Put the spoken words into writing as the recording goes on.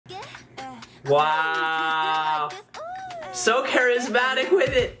Wow. So charismatic with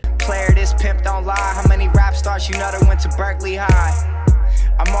it. Player, this pimp don't lie. How many rap stars you know that went to Berkeley High?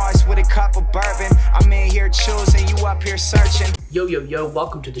 I'm always with a cup of bourbon. I'm in here choosing, you up here searching. Yo, yo, yo,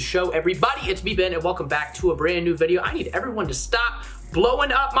 welcome to the show, everybody. It's me, Ben, and welcome back to a brand new video. I need everyone to stop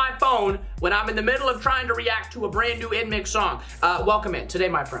blowing up my phone when I'm in the middle of trying to react to a brand new NMIXX song. Welcome in. Today,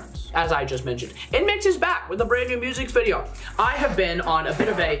 my friends, as I just mentioned, NMIXX is back with a brand new music video. I have been on a bit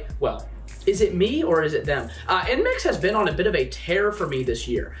of a, well, is it me or is it them? NMIXX has been on a bit of a tear for me this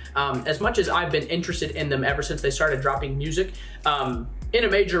year. As much as I've been interested in them ever since they started dropping music in a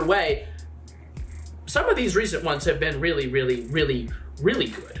major way, some of these recent ones have been really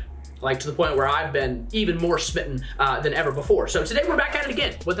good. Like to the point where I've been even more smitten than ever before. So today we're back at it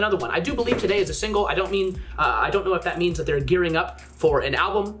again with another one. I do believe today is a single. I don't know if that means that they're gearing up for an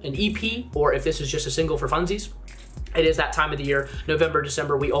album, an EP, or if this is just a single for funsies. It is that time of the year, November,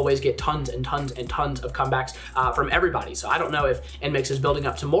 December, we always get tons and tons and tons of comebacks from everybody. So I don't know if NMIXX is building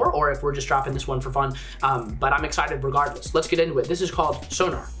up to more or if we're just dropping this one for fun, but I'm excited regardless. Let's get into it. This is called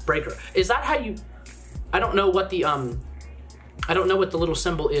Soñar, Breaker. Is that how you, I don't know what the little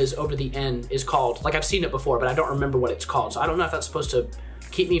symbol is over the N is called. Like I've seen it before, but I don't remember what it's called. So I don't know if that's supposed to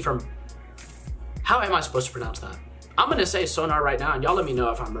keep me from, how am I supposed to pronounce that? I'm gonna say Soñar right now and y'all let me know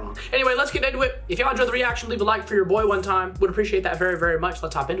if I'm wrong. Anyway, let's get into it. If y'all enjoyed the reaction, leave a like for your boy one time. Would appreciate that very much.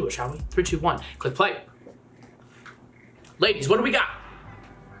 Let's hop into it, shall we? 3, 2, 1, click play. Ladies, what do we got?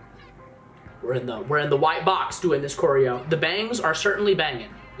 We're in the white box doing this choreo. The bangs are certainly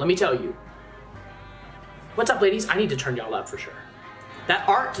banging, let me tell you. What's up, ladies? I need to turn y'all up for sure. That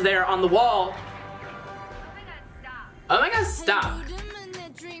art there on the wall. Oh my god, stop.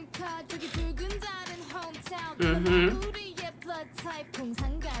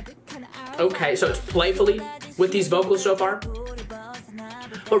 Okay, so it's playfully with these vocals so far,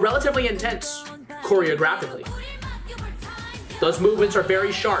 but relatively intense choreographically. Those movements are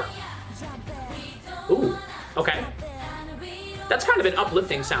very sharp. Ooh, okay. That's kind of an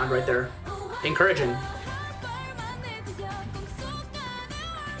uplifting sound right there. Encouraging.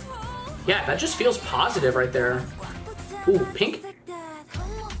 Yeah, that just feels positive right there. Ooh, pink.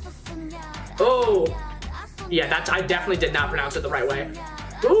 Oh, yeah, I definitely did not pronounce it the right way.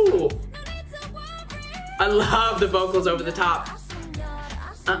 Ooh, I love the vocals over the top.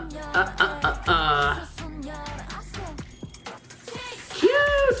 Cute.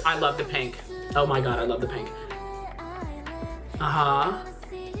 I love the pink. Oh my god, I love the pink.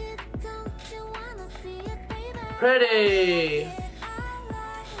 Pretty.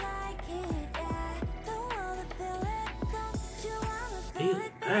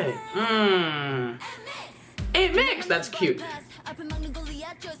 Hey, NMIXX, that's cute.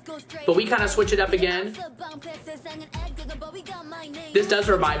 But we kind of switch it up again. This does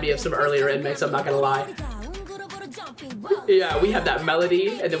remind me of some earlier NMIXX, I'm not gonna lie. Yeah, we have that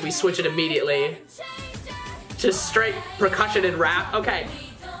melody and then we switch it immediately. Just straight percussion and rap. Okay.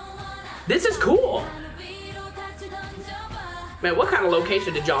 This is cool. Man, what kind of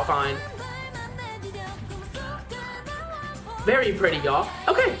location did y'all find? Very pretty, y'all.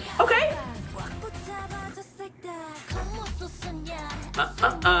 Okay, okay.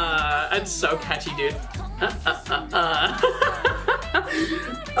 It's so catchy, dude.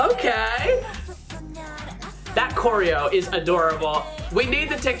 Okay. That choreo is adorable. We need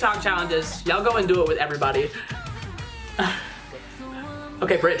the TikTok challenges. Y'all go and do it with everybody.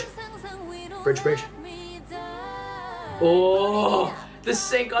 Okay, bridge. Bridge. Oh, the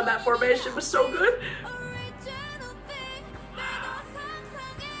sync on that formation was so good.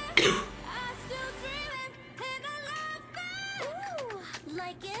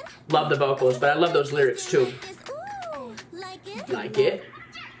 Love the vocals, but I love those lyrics too. Like it.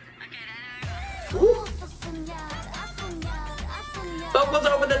 Ooh. Vocals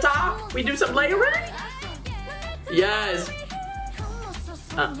over the top. We do some layering. Yes.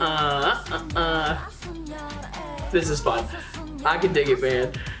 This is fun. I can dig it,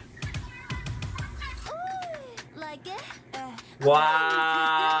 man.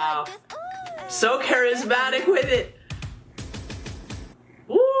 Wow. So charismatic with it.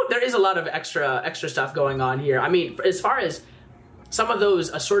 There is a lot of extra stuff going on here. I mean, as far as some of those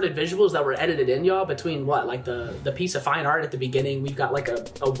assorted visuals that were edited in, y'all, between what, like the piece of fine art at the beginning, we've got like a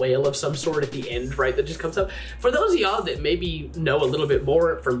whale of some sort at the end, right, that just comes up. For those of y'all that maybe know a little bit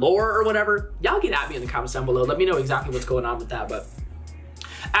more for lore or whatever, y'all get at me in the comments down below. Let me know exactly what's going on with that. But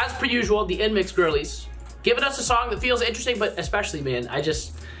as per usual, the NMIXX girlies giving us a song that feels interesting, but especially, man, I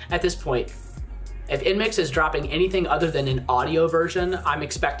just, at this point, if NMIXX is dropping anything other than an audio version, I'm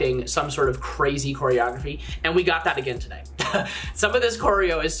expecting some sort of crazy choreography, and we got that again today. Some of this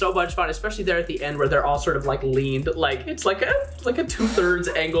choreo is so much fun, especially there at the end where they're all sort of like leaned, like it's like a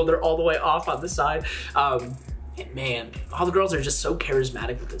 2/3 angle. They're all the way off on the side. And man, all the girls are just so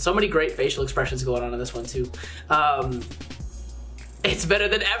charismatic with it. So many great facial expressions going on in this one too. It's better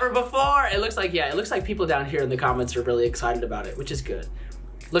than ever before. It looks like, yeah, it looks like people down here in the comments are really excited about it, which is good.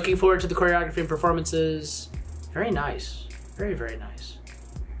 Looking forward to the choreography and performances. Very nice. Very, very nice.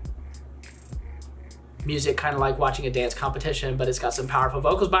 Music kind of like watching a dance competition, but it's got some powerful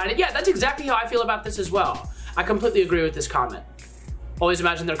vocals behind it. Yeah, that's exactly how I feel about this as well. I completely agree with this comment. Always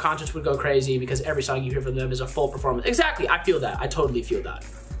imagine their concerts would go crazy because every song you hear from them is a full performance. Exactly, I feel that. I totally feel that.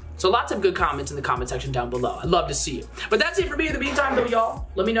 So lots of good comments in the comment section down below. I'd love to see it. But that's it for me in the meantime, though, y'all.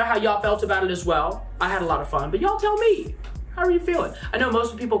 Let me know how y'all felt about it as well. I had a lot of fun, but y'all tell me. How are you feeling? I know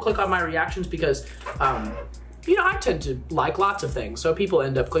most people click on my reactions because, you know, I tend to like lots of things. So people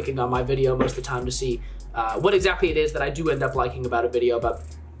end up clicking on my video most of the time to see what exactly it is that I do end up liking about a video. But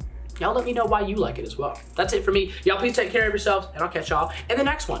y'all let me know why you like it as well. That's it for me. Y'all please take care of yourselves, and I'll catch y'all in the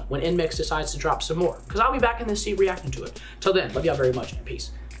next one when NMIXX decides to drop some more. Because I'll be back in this seat reacting to it. Till then, love y'all very much, and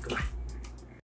peace. Goodbye.